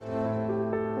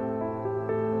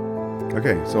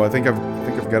Okay, so I think I've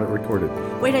got it recorded.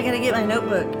 Wait, I gotta get my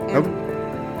notebook. And,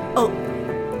 oh,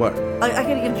 What? I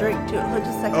gotta get a drink too. Hold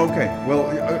just a second.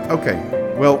 Okay.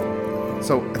 Well,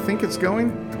 so I think it's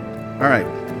going. All right.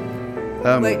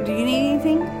 Wait, do you need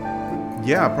anything?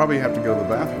 Yeah, I probably have to go to the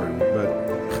bathroom,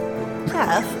 but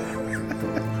Jeff,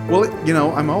 well,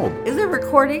 I'm old. is it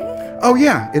recording? Oh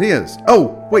yeah, it is.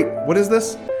 Oh wait, what is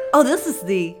this? Oh, this is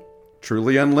the.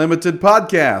 Truly Unlimited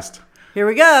podcast. Here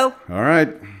we go. All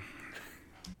right.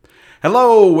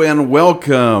 Hello and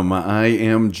welcome. I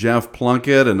am Jeff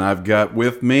Plunkett, and I've got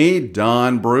with me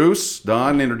Don Bruce.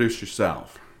 Don, introduce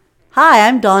yourself. Hi,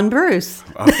 I'm Dawn Bruce.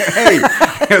 Hey.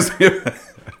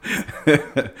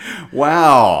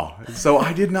 Wow. So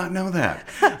I did not know that.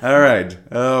 All right.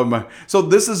 So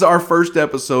this is our first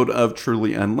episode of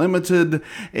Truly Unlimited.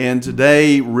 And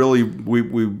today, really,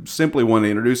 we simply want to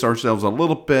introduce ourselves a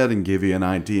little bit and give you an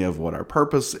idea of what our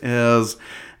purpose is.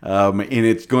 And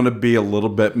it's going to be a little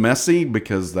bit messy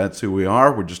because that's who we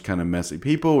are. We're just kind of messy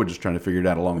people. We're just trying to figure it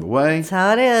out along the way. That's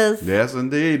how it is. Yes,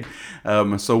 indeed.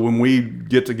 So when we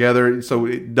get together, so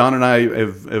Don and I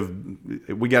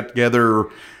we got together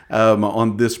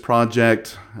on this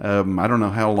project. I don't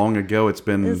know how long ago it's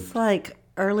been. It's like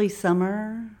early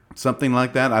summer. Something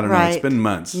like that. I don't know. Right. It's been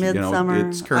months. Midsummer.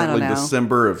 It's currently I don't know.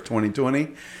 December of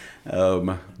 2020,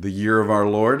 the year of our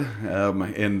Lord,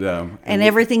 And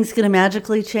everything's going to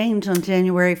magically change on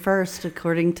January 1st,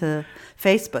 according to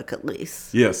Facebook at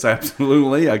least. yes,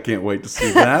 absolutely. I can't wait to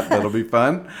see that. That'll be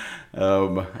fun.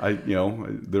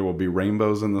 There will be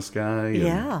rainbows in the sky. And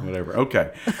Yeah. Whatever.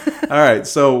 Okay. All right.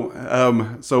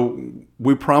 So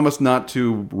we promise not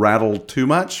to rattle too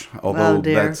much, although Oh,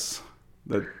 dear.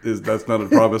 that's not a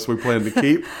promise we plan to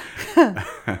keep.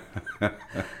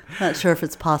 Not sure if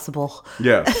it's possible.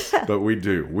 Yes, but we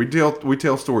do. We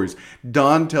tell stories.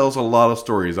 Don tells a lot of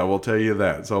stories. I will tell you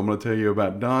that. So I'm going to tell you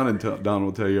about Don, and Don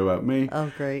will tell you about me.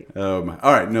 Oh, great. All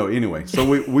right. No. Anyway, so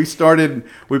we started.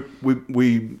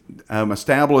 We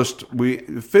established. We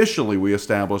officially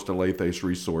established Alethes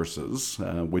Resources,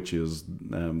 which is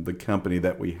the company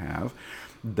that we have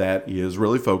that is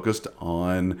really focused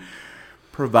on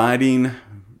providing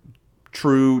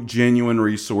true, genuine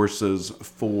resources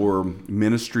for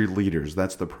ministry leaders.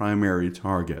 That's the primary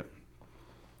target.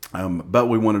 But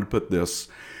we wanted to put this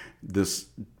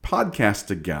podcast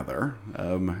together,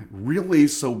 really,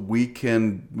 so we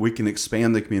can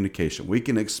expand the communication. We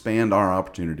can expand our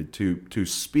opportunity to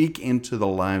speak into the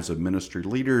lives of ministry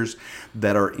leaders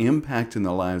that are impacting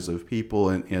the lives of people.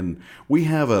 And we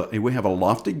have a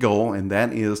lofty goal, and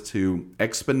that is to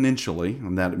exponentially,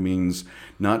 and that means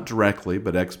not directly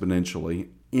but exponentially,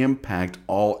 impact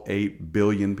all 8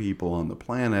 billion people on the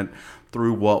planet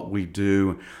through what we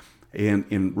do.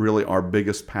 And really, our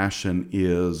biggest passion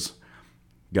is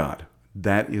God.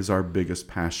 That is our biggest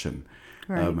passion.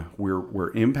 Right.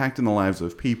 We're impacting the lives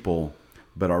of people,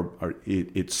 but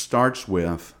it starts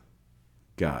with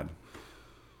God.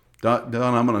 Don,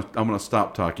 I'm gonna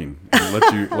stop talking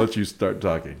and let you start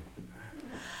talking.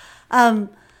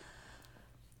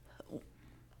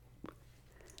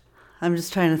 I'm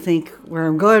just trying to think where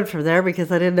I'm going from there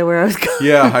because I didn't know where I was going.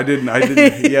 Yeah, I didn't.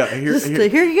 Yeah,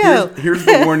 here you go. Here's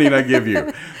the warning I give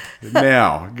you.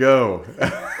 Now, go.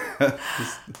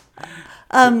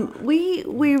 We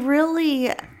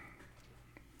really,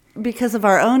 because of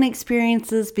our own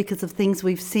experiences, because of things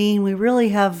we've seen, we really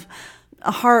have a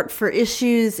heart for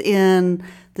issues in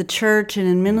the church and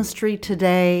in ministry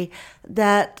today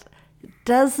that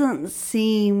doesn't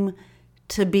seem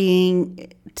to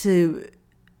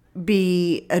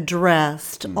be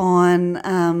addressed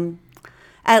on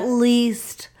at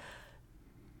least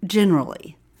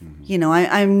generally.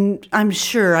 Mm-hmm. I'm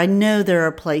sure, I know there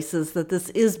are places that this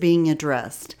is being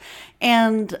addressed,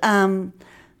 and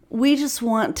we just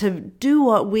want to do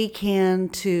what we can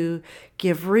to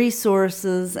give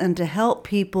resources and to help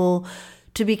people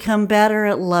to become better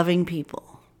at loving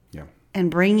people. Yeah.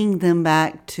 And bringing them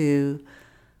back to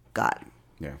God.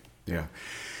 Yeah. Yeah.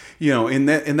 And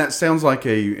that sounds like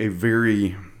a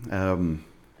very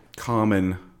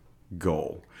common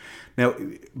goal. Now,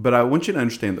 but I want you to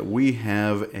understand that we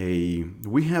have a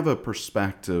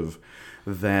perspective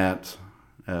that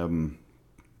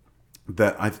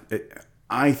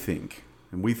I think,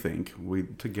 and we think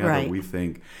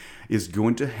is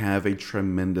going to have a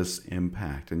tremendous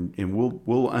impact, and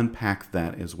we'll unpack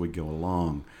that as we go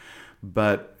along.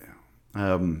 But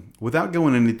without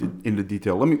going into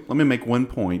detail, let me make one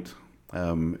point,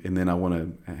 and then I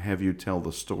want to have you tell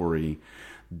the story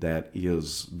that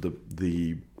is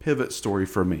the pivot story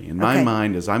for me. In my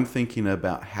mind, as I'm thinking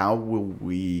about how will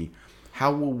we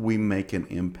How will we make an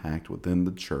impact within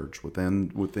the church,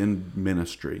 within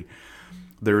ministry?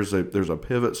 There's a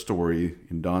pivot story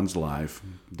in Don's life.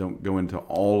 Don't go into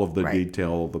all of the Right.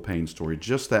 detail of the pain story,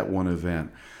 just that one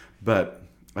event. But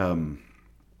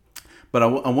I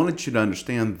wanted you to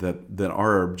understand that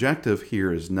our objective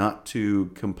here is not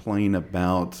to complain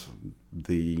about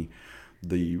the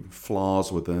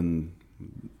flaws within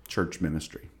church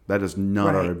ministry. That is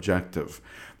not Right. our objective.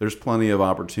 There's plenty of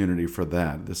opportunity for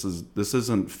that. This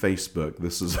isn't Facebook.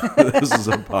 This is this is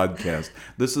a podcast.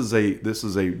 This is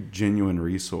a genuine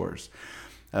resource.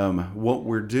 What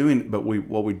we're doing, what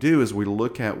we do is we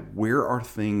look at where are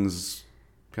things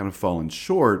kind of falling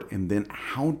short, and then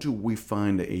how do we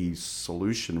find a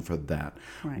solution for that?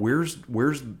 Right. Where's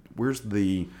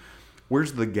the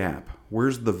gap?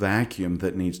 Where's the vacuum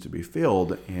that needs to be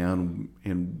filled?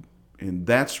 And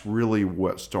that's really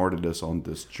what started us on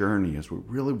this journey, is we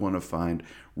really want to find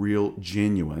real,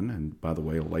 genuine, and by the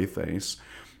way, aletheis,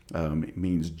 it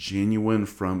means genuine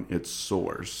from its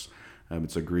source.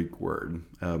 It's a Greek word.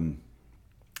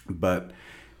 But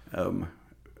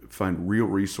find real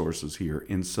resources here.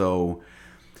 And so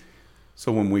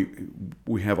when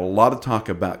we have a lot of talk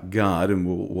about God, and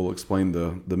we'll explain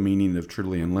the meaning of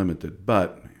truly unlimited,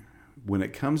 but when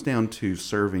it comes down to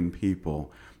serving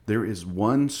people, there is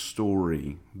one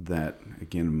story that,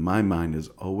 again, in my mind is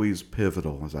always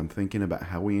pivotal as I'm thinking about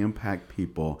how we impact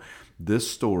people. This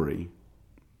story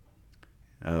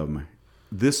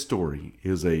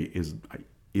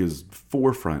is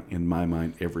forefront in my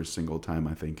mind every single time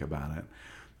I think about it.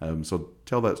 So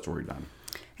tell that story, Don.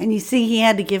 And you see, he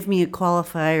had to give me a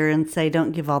qualifier and say,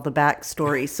 don't give all the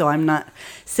backstory. So I'm not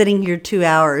sitting here 2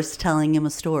 hours telling him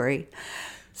a story.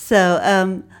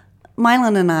 So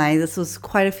Mylon and I, this was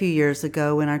quite a few years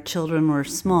ago when our children were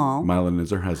small. Mylon is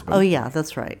her husband. Oh, yeah,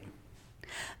 that's right.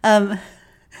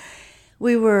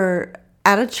 We were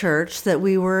at a church that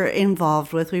we were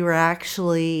involved with. We were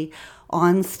actually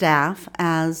on staff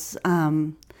as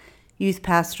youth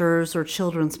pastors or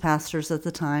children's pastors at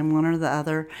the time, one or the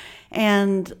other.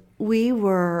 And we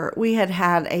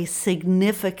had a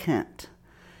significant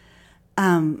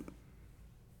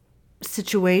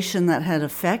situation that had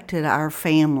affected our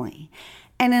family.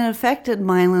 And it affected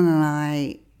Mylon and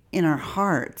I in our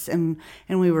hearts. And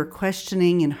we were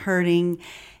questioning and hurting.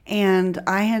 And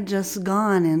I had just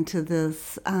gone into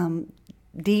this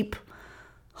deep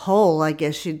hole, I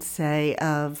guess you'd say,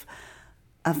 of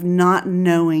not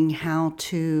knowing how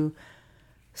to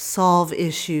solve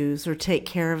issues or take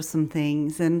care of some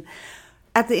things. And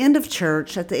at the end of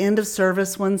church, at the end of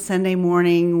service one Sunday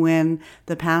morning, when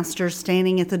the pastor's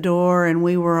standing at the door and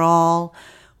we were all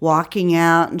walking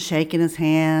out and shaking his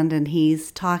hand and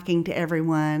he's talking to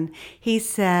everyone, he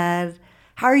said,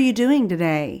 "How are you doing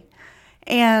today?"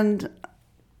 And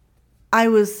I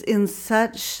was in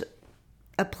such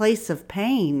a place of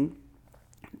pain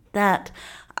that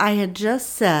I had just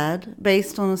said,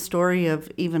 based on a story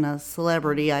of even a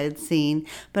celebrity I had seen,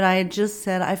 but I had just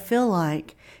said, I feel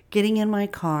like getting in my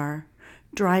car,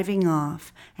 driving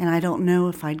off, and I don't know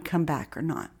if I'd come back or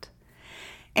not.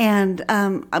 And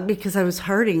because I was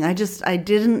hurting, I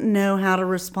didn't know how to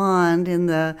respond in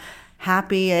the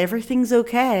happy, everything's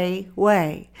okay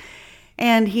way.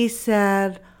 And he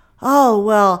said, "Oh,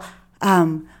 well,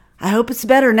 I hope it's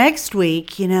better next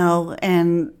week,"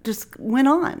 and just went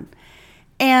on.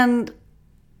 And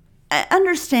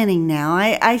understanding now,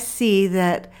 I see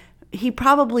that he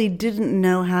probably didn't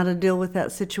know how to deal with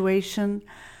that situation.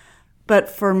 But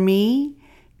for me,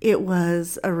 it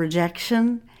was a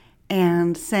rejection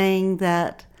and saying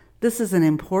that this isn't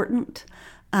important.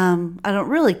 I don't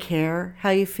really care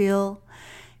how you feel.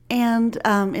 And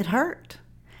it hurt.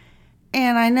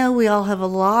 And I know we all have a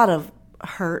lot of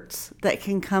hurts that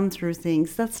can come through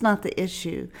things. That's not the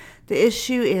issue. The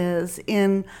issue is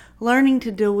in learning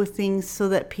to deal with things so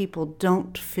that people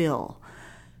don't feel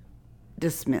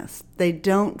dismissed. They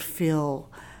don't feel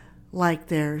like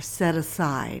they're set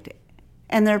aside.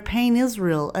 And their pain is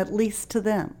real, at least to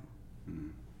them.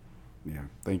 Yeah,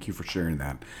 thank you for sharing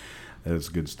that. That is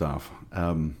good stuff.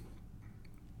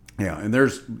 Yeah, and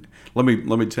let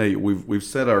me tell you, we've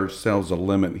set ourselves a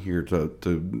limit here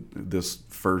to this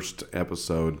first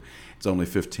episode. It's only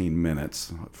 15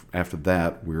 minutes. After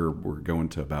that, we're going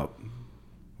to about,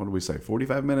 what did we say,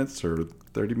 45 minutes or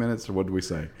 30 minutes, or what did we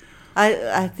say?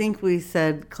 I think we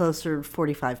said closer to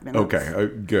 45 minutes. Okay,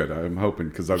 good. I'm hoping,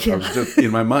 because I was just, in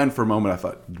my mind for a moment, I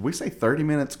thought, did we say 30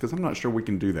 minutes? Because I'm not sure we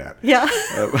can do that. Yeah.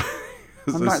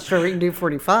 I'm not sure we can do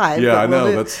 45. Yeah, but I know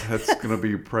we'll that's going to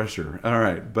be pressure. All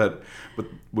right, but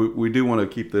we do want to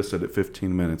keep this at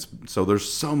 15 minutes. So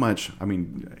there's so much. I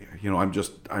mean,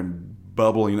 I'm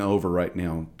bubbling over right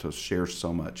now to share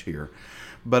so much here,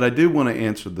 but I do want to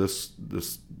answer this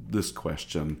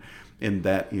question, and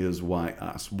that is why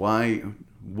us?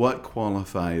 What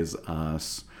qualifies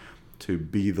us to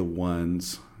be the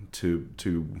ones to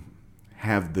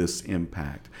have this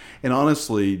impact? And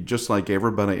honestly, just like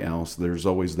everybody else, there's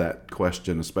always that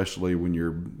question, especially when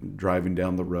you're driving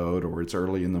down the road or it's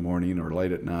early in the morning or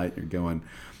late at night. You're going,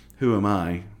 who am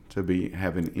I to be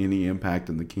having any impact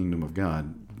in the kingdom of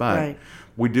God? But Right.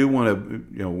 we do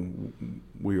want to,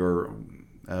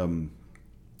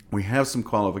 we have some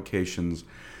qualifications,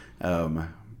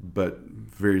 but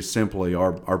very simply,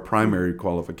 our primary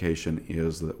qualification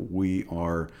is that we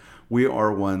are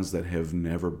ones that have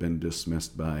never been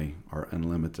dismissed by our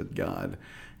unlimited God,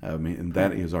 and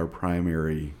that is our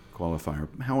primary qualifier.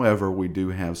 However, we do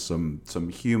have some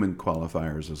human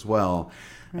qualifiers as well,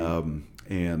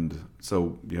 and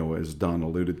so as Don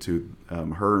alluded to, her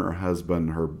and her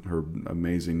husband, her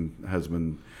amazing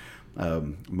husband,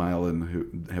 Mylan, who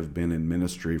have been in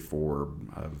ministry for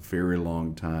a very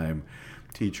long time,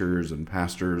 teachers and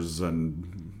pastors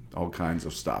and all kinds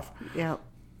of stuff. Yep.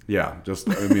 Yeah, there's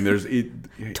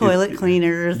Toilet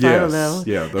cleaners. Yes, I don't know.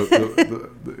 yeah.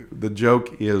 The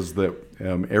joke is that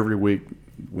every week,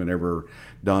 whenever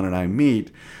Dawn and I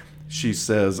meet, she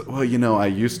says, "Well, I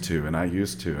used to, and I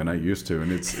used to, and I used to,"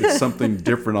 and it's something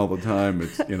different all the time.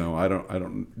 It's I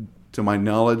don't. To my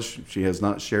knowledge, she has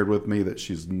not shared with me that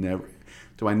she's never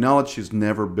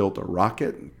built a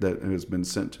rocket that has been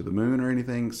sent to the moon or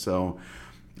anything. So.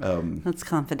 That's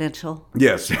confidential.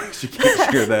 Yes, she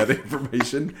can't share that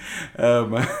information.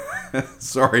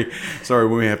 Sorry,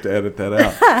 we have to edit that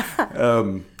out.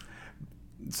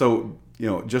 So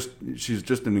she's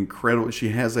just an incredible. She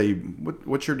has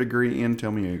what's your degree in?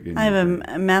 Tell me again. I have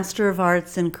a Master of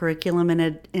Arts in Curriculum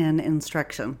and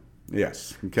Instruction.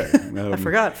 Yes. Okay. I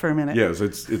forgot for a minute. Yes,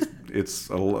 it's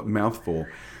a mouthful.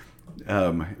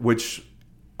 Which,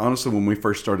 honestly, when we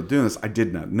first started doing this, I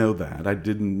did not know that. I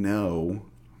didn't know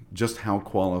just how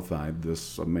qualified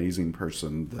this amazing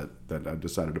person that I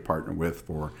decided to partner with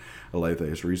for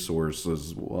Aletheus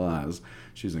Resources was.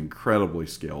 She's incredibly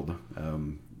skilled.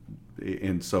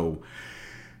 And so,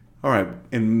 all right,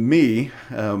 and me,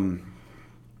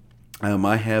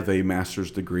 I have a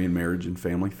master's degree in marriage and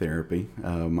family therapy.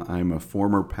 I'm a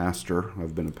former pastor.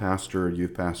 I've been a pastor,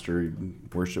 youth pastor,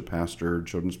 worship pastor,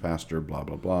 children's pastor, blah,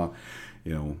 blah, blah,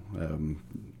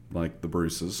 like the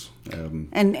Bruces.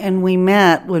 And we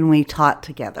met when we taught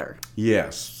together.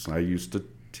 Yes, I used to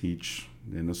teach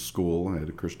in a school, at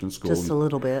a Christian school. Just a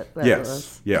little bit.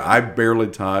 Yes, yeah, I barely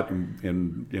taught,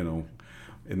 and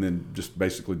then just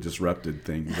basically disrupted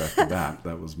things after that.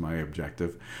 That was my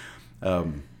objective. But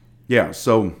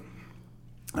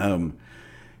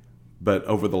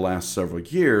over the last several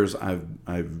years, I've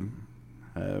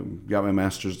got my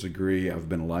master's degree. I've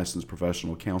been a licensed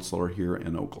professional counselor here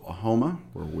in Oklahoma,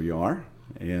 where we are,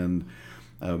 and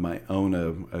I own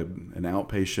an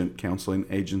outpatient counseling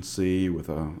agency with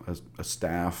a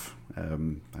staff. I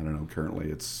don't know, currently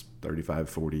it's 35,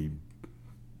 40,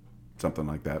 something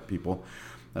like that, people.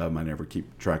 I never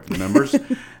keep track of the numbers.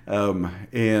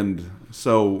 And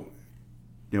so,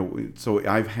 so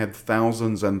I've had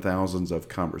thousands and thousands of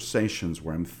conversations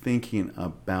where I'm thinking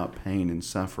about pain and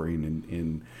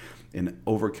suffering and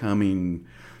overcoming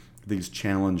these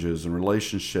challenges and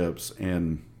relationships.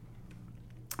 And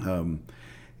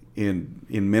in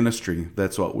ministry,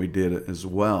 that's what we did as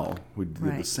well. We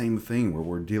did the same thing where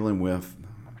we're dealing with,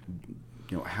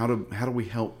 how do we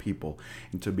help people?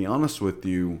 And to be honest with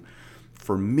you,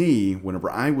 for me,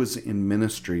 whenever I was in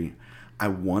ministry, I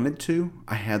wanted to.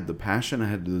 I had the passion. I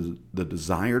had the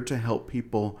desire to help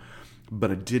people, but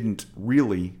I didn't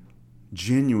really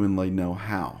genuinely know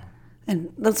how.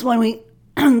 And that's why we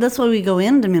go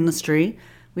into ministry.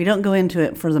 We don't go into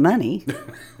it for the money.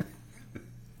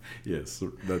 Yes,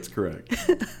 that's correct.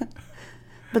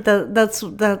 But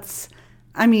that's.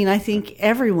 I mean, I think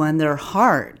everyone, their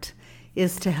heart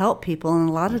is to help people, and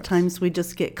a lot of times we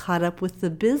just get caught up with the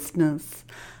business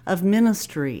of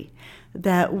ministry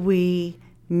that we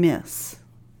miss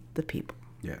the people.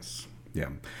 Yes.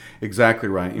 Yeah, exactly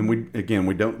right. And we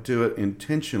don't do it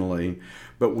intentionally,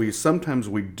 but we sometimes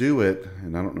do it,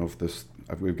 and I don't know if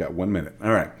we've got 1 minute.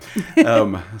 All right.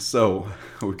 So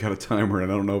we've got a timer,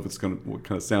 and I don't know if what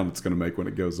kind of sound it's going to make when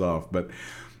it goes off, but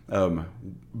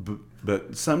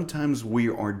sometimes we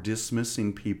are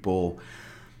dismissing people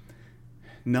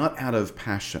not out of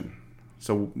passion.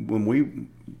 So when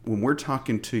we're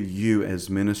talking to you as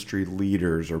ministry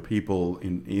leaders or people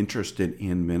interested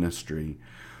in ministry,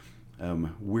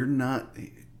 we're not,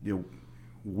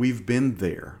 we've been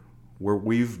there where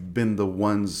we've been the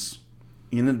ones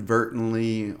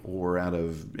inadvertently or out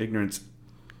of ignorance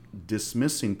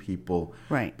dismissing people,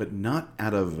 right? But not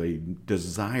out of a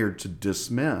desire to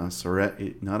dismiss or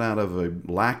not out of a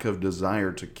lack of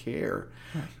desire to care.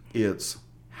 Right. It's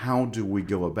how do we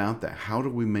go about that? How do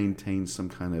we maintain some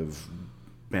kind of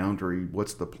boundary?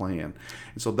 What's the plan?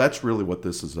 And so that's really what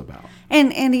this is about.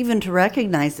 And even to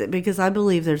recognize it, because I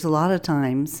believe there's a lot of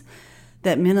times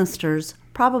that ministers,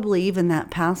 probably even that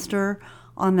pastor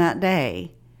on that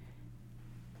day,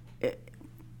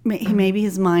 maybe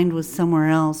his mind was somewhere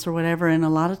else or whatever, and a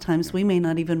lot of times we may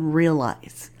not even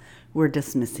realize we're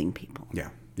dismissing people. Yeah,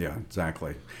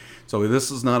 exactly. So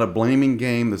this is not a blaming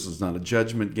game. This is not a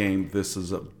judgment game. This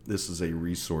is a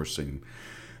resourcing.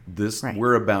 Right.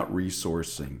 We're about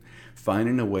resourcing,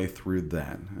 finding a way through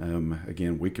that.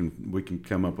 Again, we can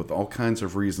come up with all kinds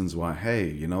of reasons why.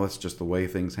 Hey, that's just the way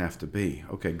things have to be.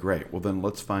 Okay, great. Well, then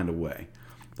let's find a way.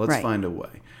 Find a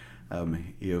way.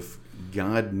 If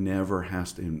God never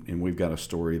has to, and we've got a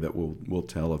story that we'll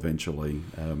tell eventually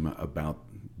about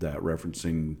that,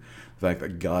 referencing the fact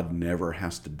that God never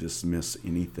has to dismiss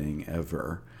anything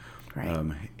ever,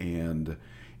 right. And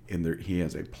He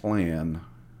has a plan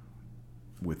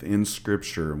within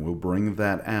Scripture, and we'll bring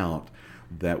that out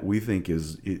that we think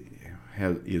is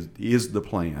the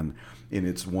plan, and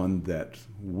it's one that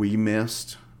we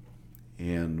missed,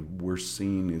 and we're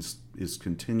seeing is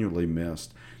continually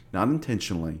missed. Not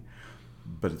intentionally,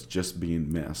 but it's just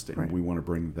being missed, and right. we want to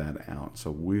bring that out. So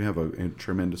we have a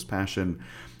tremendous passion.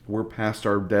 We're past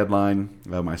our deadline.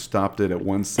 I stopped it at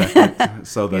 1 second,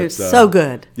 so that you're so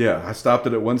good. Yeah, I stopped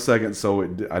it at 1 second, so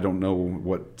I don't know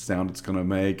what sound it's going to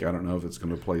make. I don't know if it's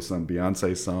going to play some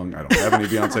Beyonce song. I don't have any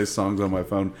Beyonce songs on my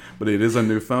phone, but it is a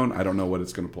new phone. I don't know what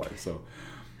it's going to play. So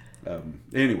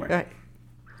anyway. Right.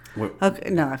 Okay,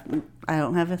 no, I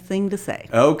don't have a thing to say.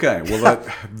 Okay, well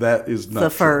that is not the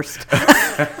first.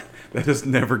 That is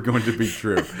never going to be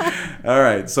true. All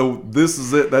right, so this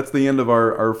is it. That's the end of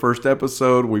our first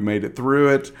episode. We made it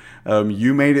through it.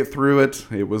 You made it through it.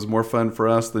 It was more fun for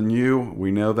us than you.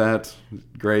 We know that.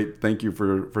 Great. Thank you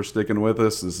for sticking with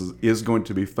us. This is going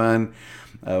to be fun,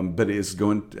 but it's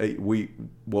going to,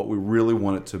 what we really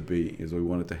want it to be is we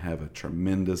want it to have a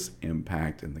tremendous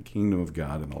impact in the kingdom of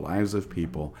God and the lives of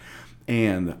people.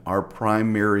 And our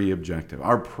primary objective,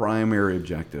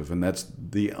 and that's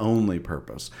the only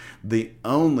purpose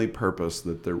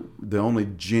that the only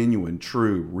genuine,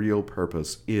 true, real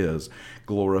purpose is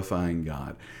glorifying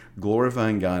God.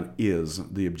 Glorifying God is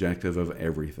the objective of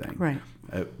everything. Right.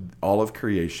 All of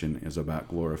creation is about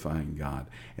glorifying God.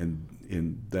 And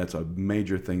that's a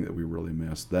major thing that we really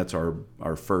miss. That's our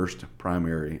first,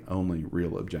 primary, only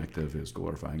real objective is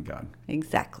glorifying God.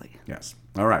 Exactly. Yes.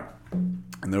 All right.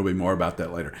 And there'll be more about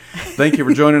that later. Thank you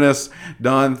for joining us.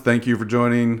 Don, thank you for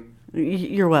joining.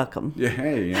 You're welcome. Yeah,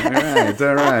 hey,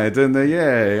 all right. And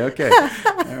yay, okay.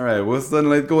 All right, well,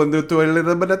 suddenly going to a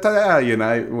little bit of Italian.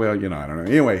 I don't know.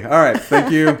 Anyway, all right,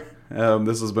 thank you.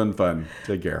 This has been fun.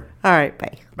 Take care. All right,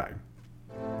 bye. Bye.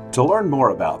 To learn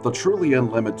more about the Truly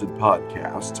Unlimited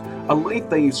podcast,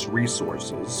 Alethes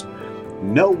Resources,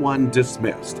 No One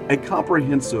Dismissed, a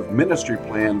comprehensive ministry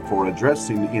plan for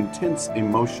addressing intense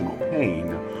emotional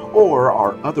pain, or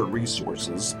our other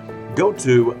resources, go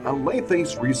to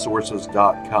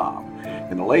alethesresources.com.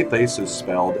 And Alethes is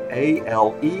spelled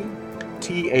A-L-E-T-H-E-S.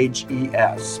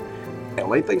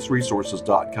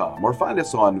 alethesresources.com, or find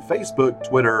us on Facebook,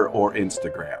 Twitter, or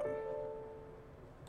Instagram.